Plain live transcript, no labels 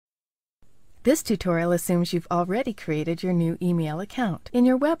This tutorial assumes you've already created your new email account in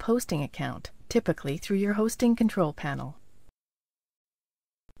your web hosting account, typically through your hosting control panel.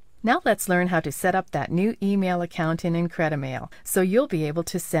 Now let's learn how to set up that new email account in IncrediMail, so you'll be able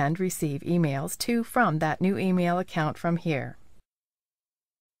to receive emails from that new email account from here.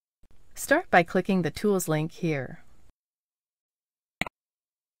 Start by clicking the Tools link here.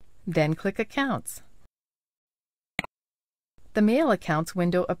 Then click Accounts. The Mail Accounts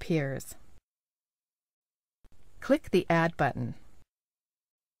window appears. Click the Add button.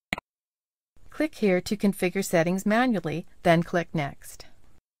 Click here to configure settings manually, then click Next.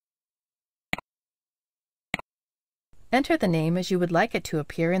 Enter the name as you would like it to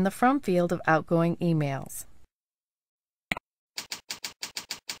appear in the From field of outgoing emails.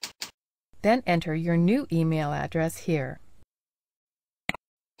 Then enter your new email address here.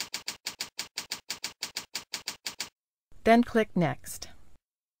 Then click Next.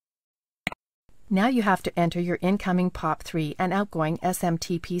 Now you have to enter your incoming POP3 and outgoing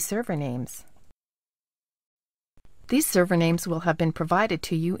SMTP server names. These server names will have been provided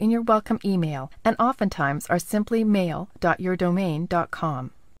to you in your welcome email and oftentimes are simply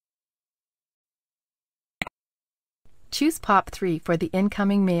mail.yourdomain.com. Choose POP3 for the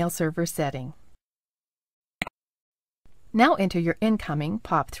incoming mail server setting. Now enter your incoming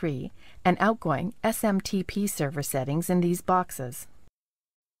POP3 and outgoing SMTP server settings in these boxes.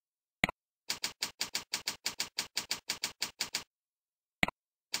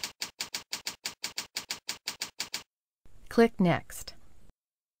 Click Next.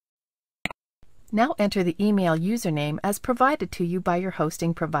 Now enter the email username as provided to you by your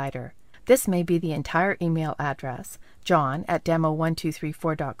hosting provider. This may be the entire email address,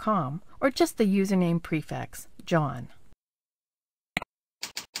 john@demo1234.com, or just the username prefix, John.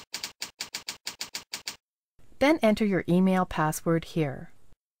 Then enter your email password here.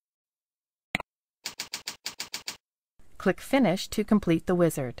 Click Finish to complete the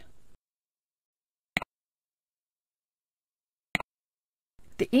wizard.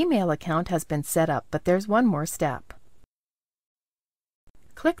 The email account has been set up, but there's one more step.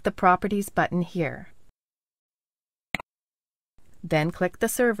 Click the Properties button here. Then click the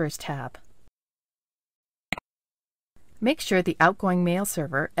Servers tab. Make sure the outgoing mail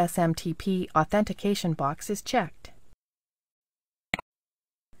server SMTP authentication box is checked.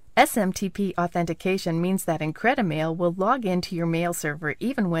 SMTP authentication means that IncrediMail will log into your mail server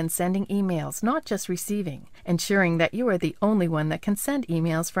even when sending emails, not just receiving, ensuring that you are the only one that can send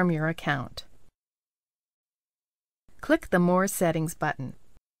emails from your account. Click the More Settings button.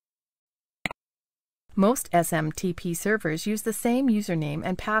 Most SMTP servers use the same username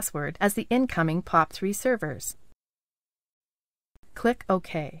and password as the incoming POP3 servers. Click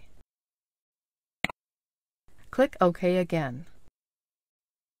OK. Click OK again.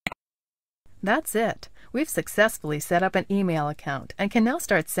 That's it. We've successfully set up an email account and can now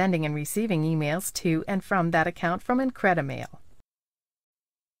start sending and receiving emails to and from that account from IncrediMail.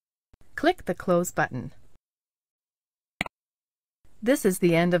 Click the Close button. This is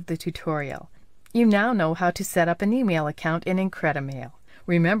the end of the tutorial. You now know how to set up an email account in IncrediMail.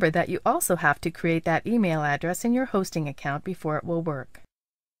 Remember that you also have to create that email address in your hosting account before it will work.